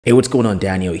Hey, what's going on?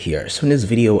 Daniel here. So in this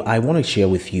video, I want to share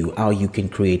with you how you can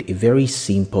create a very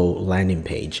simple landing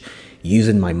page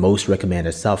using my most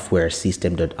recommended software,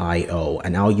 Systeme.io,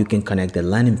 and how you can connect the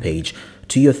landing page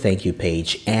to your thank you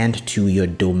page and to your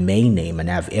domain name and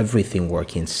have everything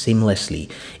working seamlessly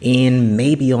in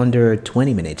maybe under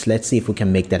 20 minutes. Let's see if we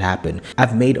can make that happen.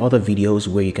 I've made other videos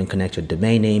where you can connect your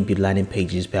domain name, build landing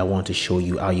pages, but I want to show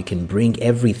you how you can bring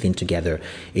everything together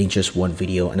in just one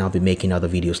video, and I'll be making other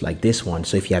videos like this one.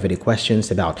 So if you have any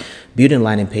questions about building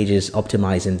landing pages,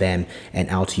 optimizing them, and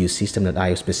how to use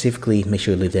Systeme.io specifically, make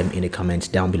sure you leave them in the comments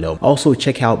down below. Also,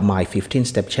 check out my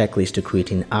 15-step checklist to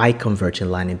creating high converting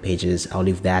landing pages. I'll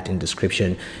leave that in the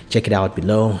description. Check it out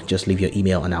below. Just leave your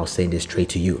email and I'll send it straight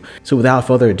to you. So without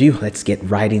further ado, let's get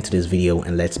right into this video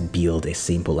and let's build a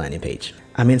simple landing page.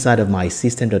 I'm inside of my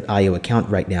Systeme.io account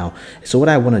right now. So what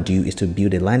I want to do is to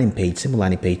build a landing page, simple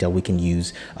landing page that we can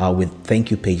use with thank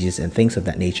you pages and things of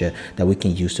that nature that we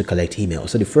can use to collect emails.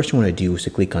 So the first thing I want to do is to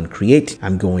click on create.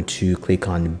 I'm going to click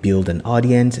on build an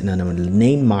audience, and then I'm going to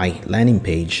name my landing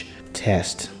page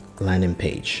test landing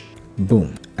page.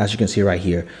 Boom. As you can see right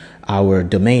here, our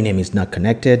domain name is not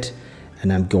connected,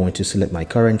 and I'm going to select my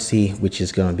currency, which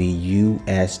is going to be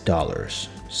US dollars.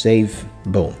 Save.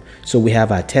 Boom. So we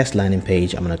have our test landing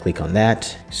page. I'm going to click on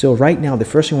that. So right now, the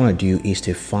first thing I want to do is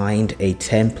to find a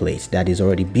template that is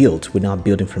already built. We're not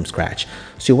building from scratch.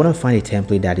 So you want to find a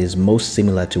template that is most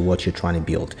similar to what you're trying to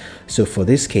build. So for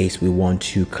this case, we want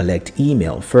to collect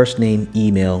email, first name,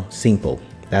 email, simple.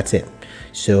 That's it.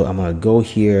 So I'm going to go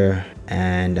here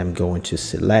and I'm going to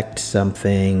select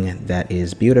something that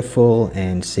is beautiful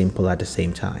and simple at the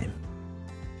same time.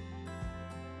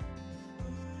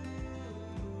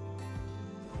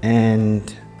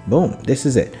 And boom, this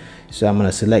is it. So I'm going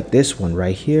to select this one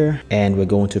right here, and we're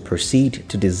going to proceed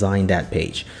to design that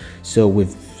page. So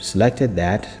we've selected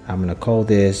that. I'm going to call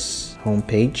this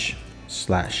homepage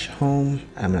 /home.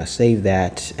 I'm going to save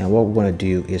that. And what we're going to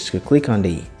do is to click on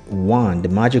the wand, the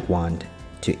magic wand,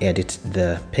 to edit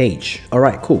the page. All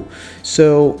right, cool.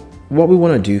 So what we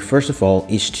want to do first of all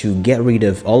is to get rid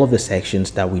of all of the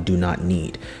sections that we do not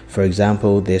need. For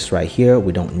example, this right here,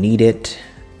 we don't need it.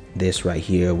 This right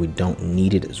here, we don't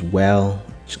need it as well.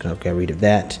 Just gonna get rid of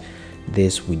that.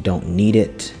 This, we don't need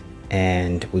it.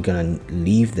 And we're gonna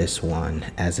leave this one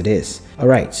as it is. All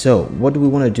right, so what do we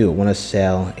want to do? We want to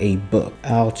sell a book.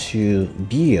 How to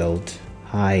build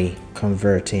high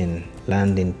converting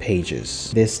landing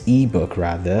pages. This ebook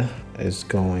rather is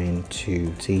going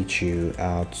to teach you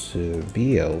how to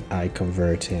build high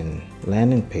converting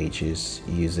landing pages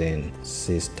using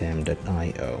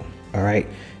Systeme.io. All right,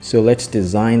 so let's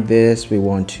design this. We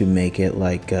want to make it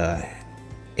like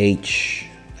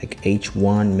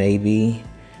H1 maybe.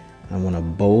 I want to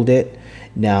bold it.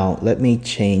 Now let me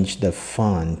change the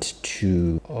font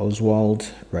to Oswald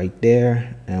right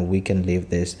there, and we can leave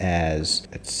this as,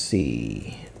 let's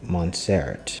see,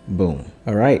 Montserrat. Boom.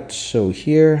 All right, so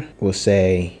here we'll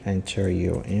say enter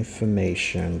your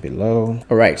information below.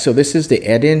 All right, so this is the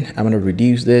heading. I'm going to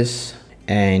reduce this,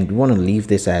 and you want to leave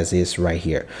this as is right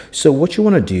here. So what you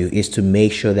want to do is to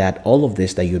make sure that all of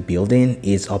this that you're building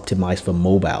is optimized for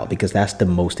mobile, because that's the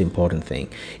most important thing.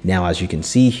 Now, as you can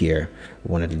see here,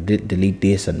 we want to delete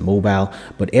this on mobile,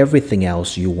 but everything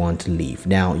else you want to leave.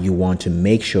 Now, you want to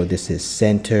make sure this is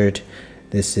centered.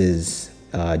 This is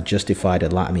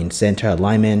center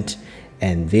alignment.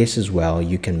 And this as well,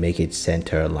 you can make it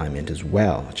center alignment as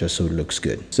well, just so it looks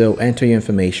good. So enter your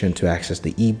information to access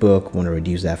the ebook. Want to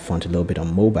reduce that font a little bit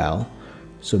on mobile.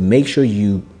 So make sure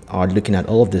you are looking at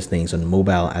all of these things on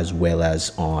mobile as well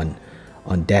as on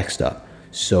desktop.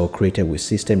 So created with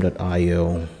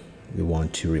Systeme.io, we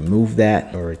want to remove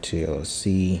that, or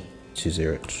TLC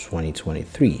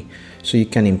 2023. So you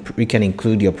can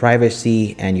include your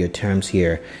privacy and your terms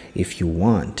here if you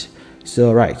want. So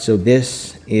all right, so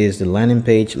this is the landing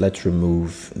page. Let's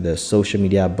remove the social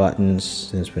media buttons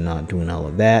since we're not doing all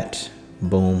of that.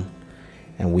 Boom.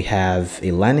 And we have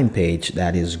a landing page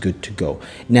that is good to go.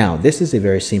 Now, this is a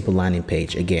very simple landing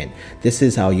page. Again, this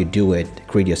is how you do it.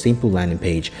 Create your simple landing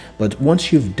page. But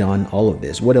once you've done all of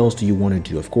this, what else do you want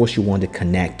to do? Of course, you want to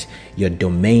connect your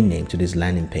domain name to this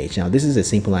landing page. Now, this is a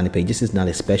simple landing page. This is not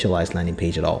a specialized landing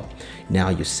page at all. Now,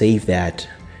 you save that.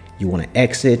 You want to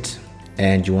exit.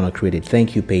 And you want to create a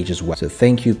thank you page as well. So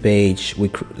thank you page,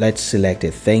 let's select a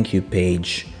thank you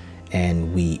page,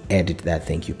 and we edit that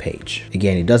thank you page.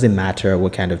 Again, it doesn't matter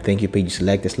what kind of thank you page you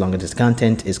select, as long as this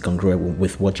content is congruent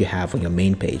with what you have on your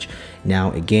main page.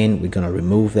 Now, again, we're going to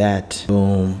remove that.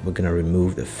 Boom. We're going to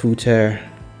remove the footer.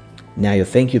 Now your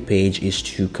thank you page is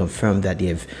to confirm that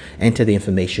they've entered the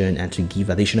information and to give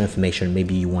additional information.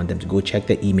 Maybe you want them to go check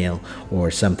their email or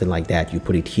something like that. You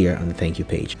put it here on the thank you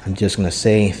page. I'm just gonna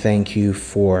say thank you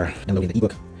for downloading the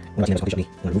ebook. I'm gonna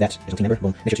remove that. There's a number.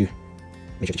 Boom. Make sure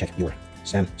to check your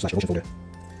spam/ocean folder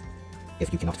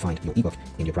if you cannot find your ebook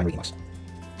in your primary inbox.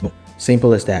 Boom.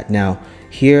 Simple as that. Now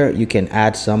here you can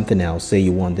add something else. Say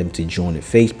you want them to join a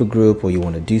Facebook group or you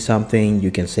want to do something.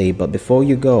 You can say, but before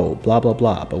you go, blah blah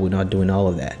blah. But we're not doing all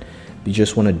of that. We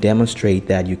just want to demonstrate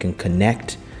that you can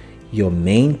connect your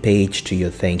main page to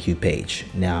your thank you page.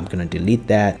 Now I'm going to delete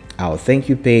that. Our thank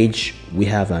you page, we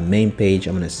have our main page.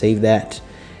 I'm going to save that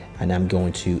and I'm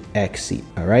going to exit.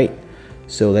 All right,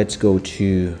 so let's go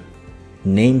to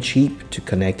Namecheap to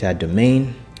connect our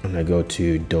domain. I'm going to go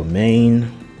to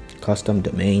domain, custom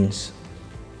domains,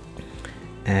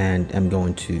 and I'm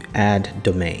going to add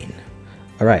domain.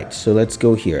 All right, so let's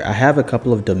go here. I have a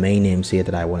couple of domain names here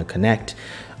that I want to connect.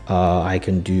 I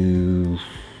can do,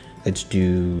 let's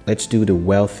do the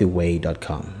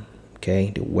wealthyway.com.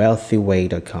 Okay, the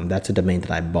wealthyway.com. That's a domain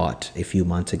that I bought a few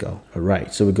months ago. All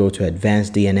right, so we go to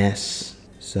advanced DNS.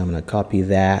 So I'm going to copy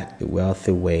that, the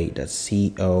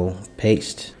wealthyway.co,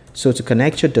 paste. So to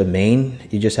connect your domain,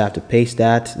 you just have to paste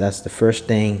that. That's the first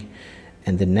thing.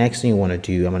 And the next thing you want to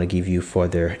do, I'm going to give you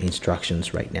further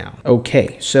instructions right now.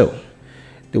 Okay, so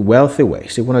the Wealthy Way.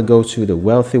 So you want to go to the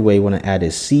Wealthy Way. You want to add a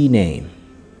C name.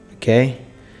 Okay,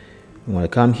 you want to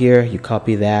come here, you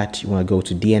copy that. You want to go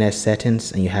to DNS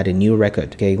settings and you had a new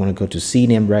record. Okay, you want to go to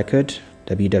CNAME record,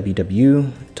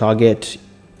 www, target,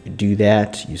 you do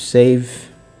that, you save.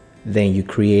 Then you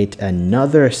create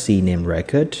another CNAME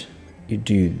record. You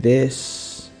do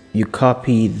this, you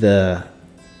copy the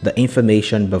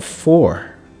information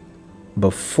before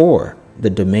the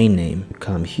domain name. You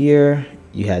come here,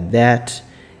 you had that,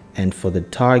 and for the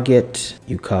target,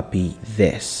 you copy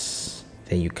this.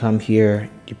 Then you come here,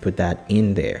 you put that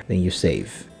in there, then you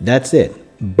save. That's it.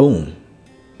 Boom.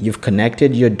 You've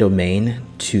connected your domain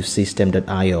to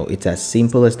Systeme.io. It's as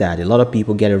simple as that. A lot of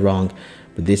people get it wrong,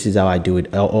 but this is how I do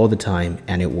it all the time,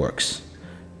 and it works.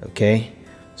 Okay.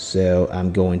 So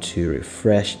I'm going to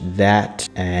refresh that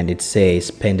and it says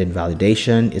pending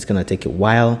validation. It's going to take a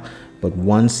while, but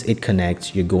once it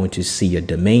connects, you're going to see your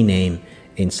domain name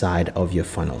inside of your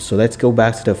funnel. So let's go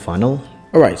back to the funnel.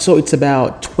 All right, so it's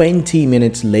about 20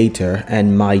 minutes later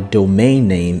and my domain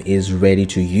name is ready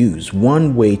to use.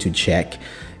 One way to check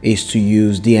is to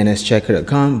use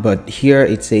dnschecker.com, but here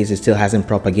it says it still hasn't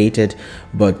propagated,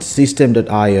 but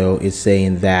Systeme.io is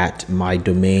saying that my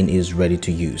domain is ready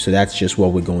to use. So that's just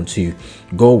what we're going to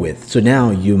go with. So now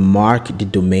you mark the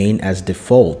domain as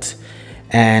default,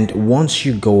 and once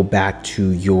you go back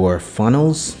to your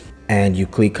funnels and you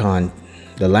click on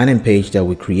the landing page that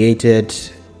we created.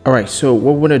 All right, so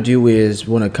what we're gonna do is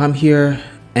we wanna come here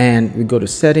and we go to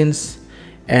settings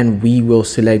and we will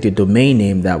select the domain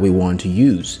name that we want to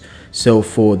use. So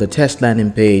for the test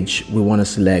landing page, we want to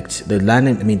select the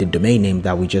domain name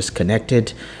that we just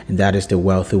connected, and that is the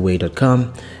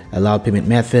wealthyway.com. Allow payment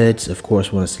methods, of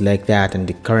course, we want to select that, and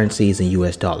the currency is in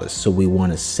US dollars. So we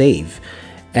want to save.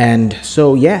 And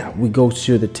so yeah, we go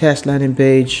to the test landing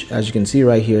page. As you can see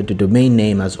right here, the domain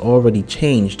name has already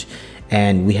changed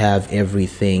and we have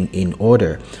everything in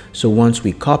order. So once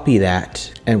we copy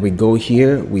that and we go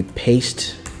here, we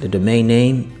paste the domain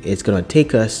name, it's going to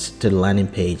take us to the landing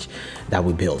page that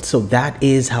we built. So that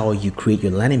is how you create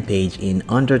your landing page in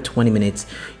under 20 minutes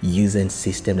using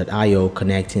Systeme.io,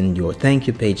 connecting your thank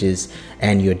you pages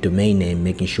and your domain name,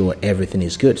 making sure everything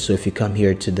is good. So if you come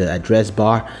here to the address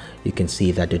bar, you can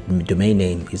see that the domain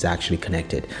name is actually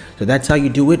connected. So that's how you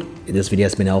do it. If this video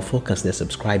has been helpful, consider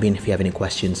subscribing. If you have any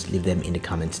questions, leave them in the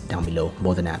comments down below.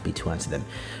 More than happy to answer them.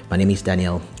 My name is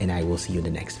Daniel and I will see you in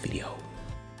the next video.